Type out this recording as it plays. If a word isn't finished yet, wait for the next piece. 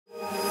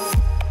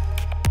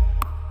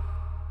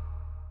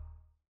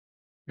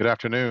Good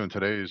afternoon.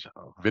 Today's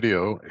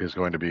video is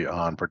going to be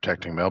on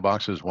protecting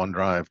mailboxes,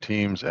 OneDrive,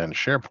 Teams, and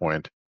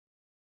SharePoint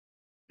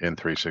in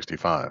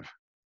 365.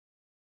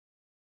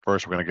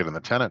 First, we're going to get in the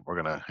tenant.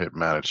 We're going to hit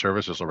Manage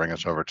Services. Will bring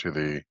us over to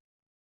the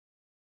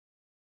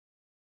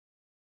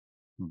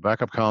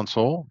backup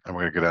console, and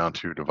we're going to go down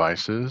to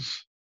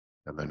Devices,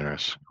 and then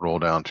just scroll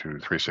down to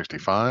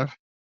 365,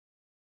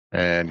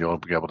 and you'll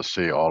be able to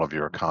see all of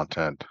your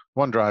content,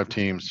 OneDrive,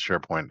 Teams,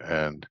 SharePoint,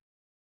 and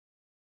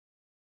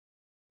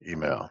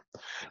email.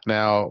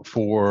 Now,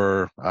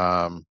 for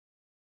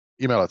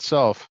email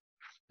itself,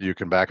 you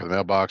can back up the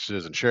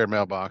mailboxes and shared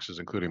mailboxes,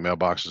 including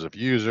mailboxes of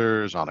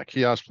users on a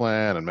kiosk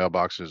plan and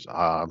mailboxes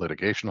on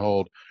litigation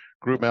hold,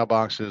 group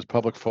mailboxes,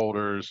 public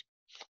folders.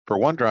 For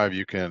OneDrive,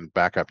 you can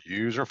back up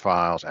user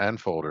files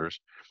and folders.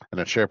 And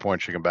in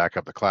SharePoint, you can back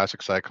up the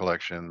classic site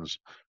collections,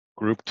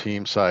 group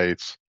team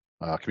sites,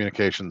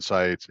 communication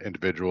sites,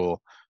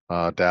 individual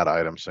data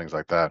items, things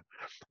like that.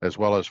 As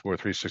well as for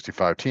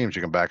 365 Teams,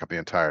 you can back up the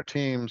entire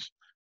teams,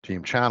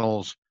 team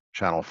channels,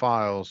 channel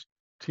files,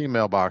 team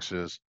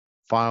mailboxes,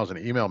 files and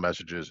email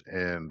messages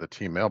in the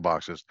team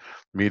mailboxes,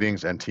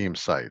 meetings, and team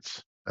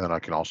sites. And then I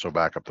can also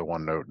back up the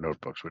OneNote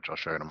notebooks, which I'll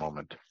show you in a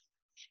moment.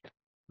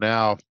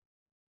 Now,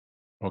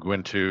 we'll go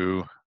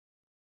into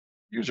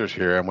users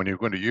here. And when you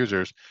go into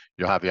users,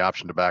 you'll have the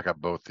option to back up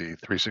both the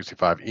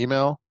 365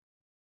 email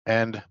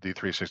and the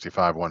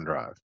 365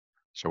 OneDrive.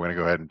 So we're going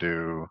to go ahead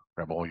and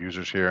grab all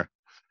users here.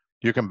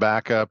 You can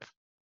back up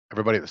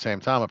everybody at the same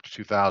time, up to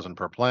 2,000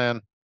 per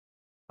plan,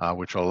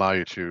 which will allow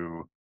you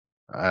to,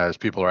 as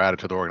people are added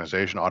to the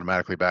organization,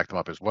 automatically back them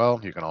up as well.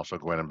 You can also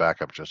go in and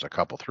back up just a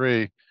couple,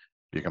 three.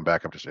 You can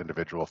back up just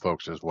individual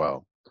folks as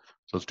well.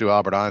 So let's do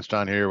Albert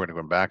Einstein here. We're going to go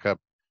and back up.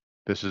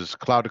 This is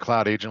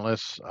cloud-to-cloud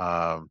agentless.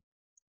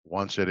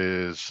 Once it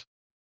is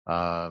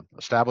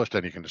established,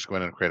 then you can just go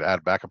in and create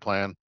add backup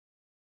plan.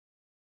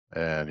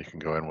 And you can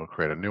go in, we'll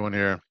create a new one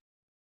here.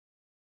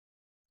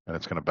 And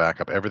it's going to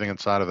back up everything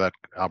inside of that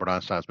Albert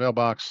Einstein's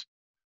mailbox.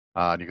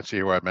 And you can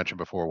see where I mentioned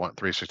before,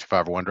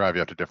 365 or OneDrive, you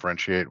have to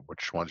differentiate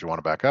which ones you want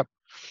to back up.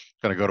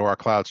 It's going to go to our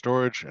cloud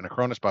storage in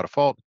Acronis by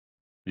default.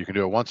 You can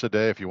do it once a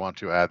day if you want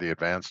to add the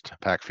advanced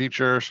pack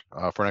features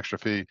for an extra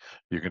fee.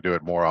 You can do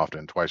it more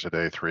often, twice a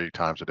day, 3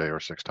 times a day, or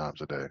 6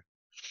 times a day.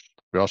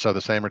 We also have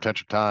the same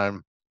retention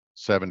time,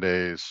 7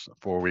 days,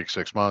 4 weeks,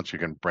 6 months. You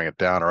can bring it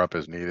down or up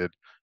as needed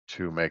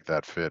to make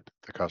that fit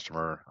the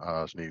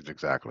customer's needs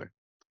exactly.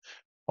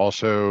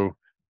 Also,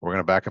 we're going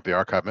to back up the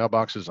archive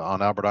mailboxes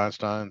on Albert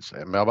Einstein's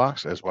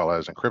mailbox, as well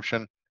as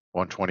encryption,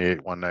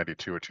 128,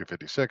 192, or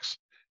 256,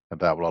 and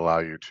that will allow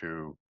you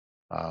to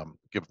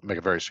make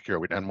it very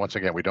secure. And once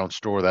again, we don't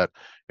store that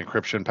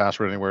encryption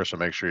password anywhere, so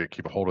make sure you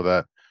keep a hold of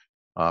that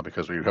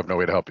because we have no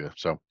way to help you.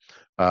 So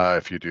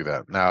if you do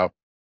that. Now,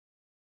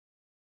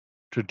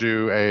 to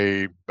do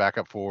a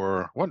backup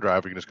for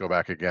OneDrive, we can just go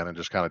back again and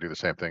just kind of do the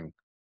same thing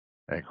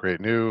and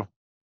create new.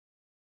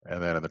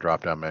 And then in the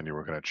drop-down menu,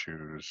 we're going to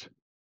choose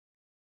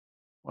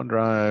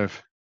OneDrive.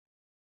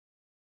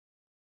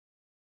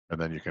 And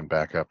then you can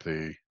back up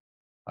the,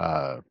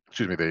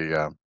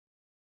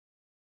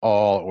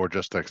 all or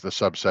just the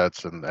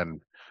subsets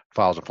and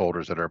files and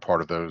folders that are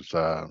part of those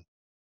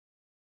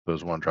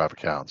OneDrive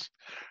accounts.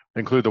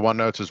 Include the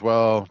OneNotes as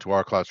well to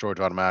our cloud storage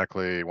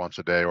automatically once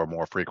a day or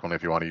more frequently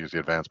if you want to use the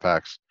advanced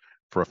packs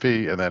for a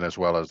fee, and then as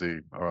well as the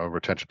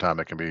retention time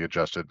that can be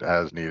adjusted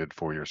as needed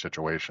for your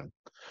situation.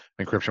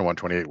 Encryption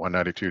 128,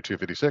 192,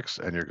 256,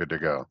 and you're good to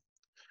go.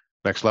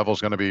 Next level is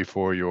going to be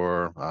for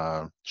your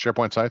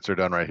SharePoint sites. They're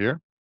done right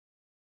here.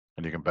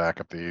 And you can back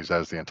up these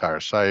as the entire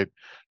site.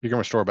 You can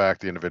restore back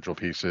the individual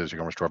pieces. You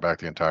can restore back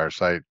the entire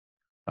site,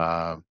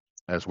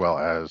 as well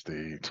as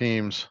the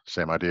teams.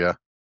 Same idea.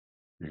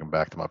 You can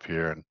back them up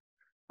here and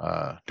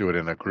do it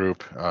in a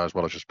group, as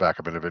well as just back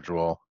up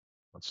individual.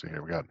 Let's see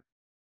here. We got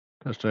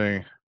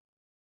testing,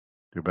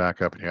 do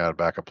backup, and you add a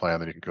backup plan.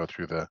 Then you can go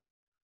through the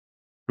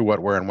who,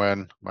 what, where, and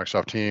when.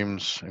 Microsoft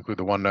Teams, include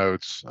the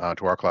OneNotes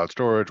to our cloud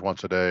storage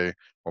once a day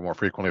or more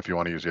frequently if you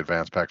want to use the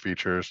advanced pack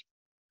features.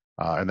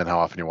 And then how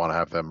often you want to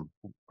have them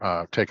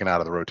taken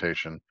out of the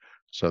rotation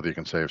so that you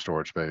can save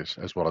storage space,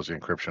 as well as the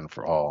encryption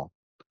for all.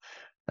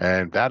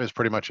 And that is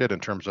pretty much it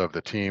in terms of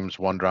the Teams,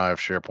 OneDrive,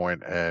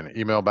 SharePoint, and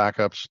email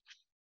backups.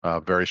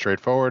 Very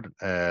straightforward.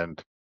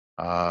 And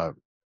we're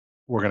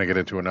going to get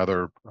into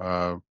another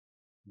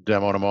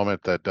demo in a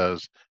moment that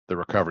does the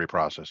recovery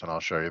process, and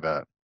I'll show you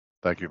that.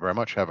 Thank you very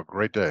much. Have a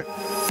great day.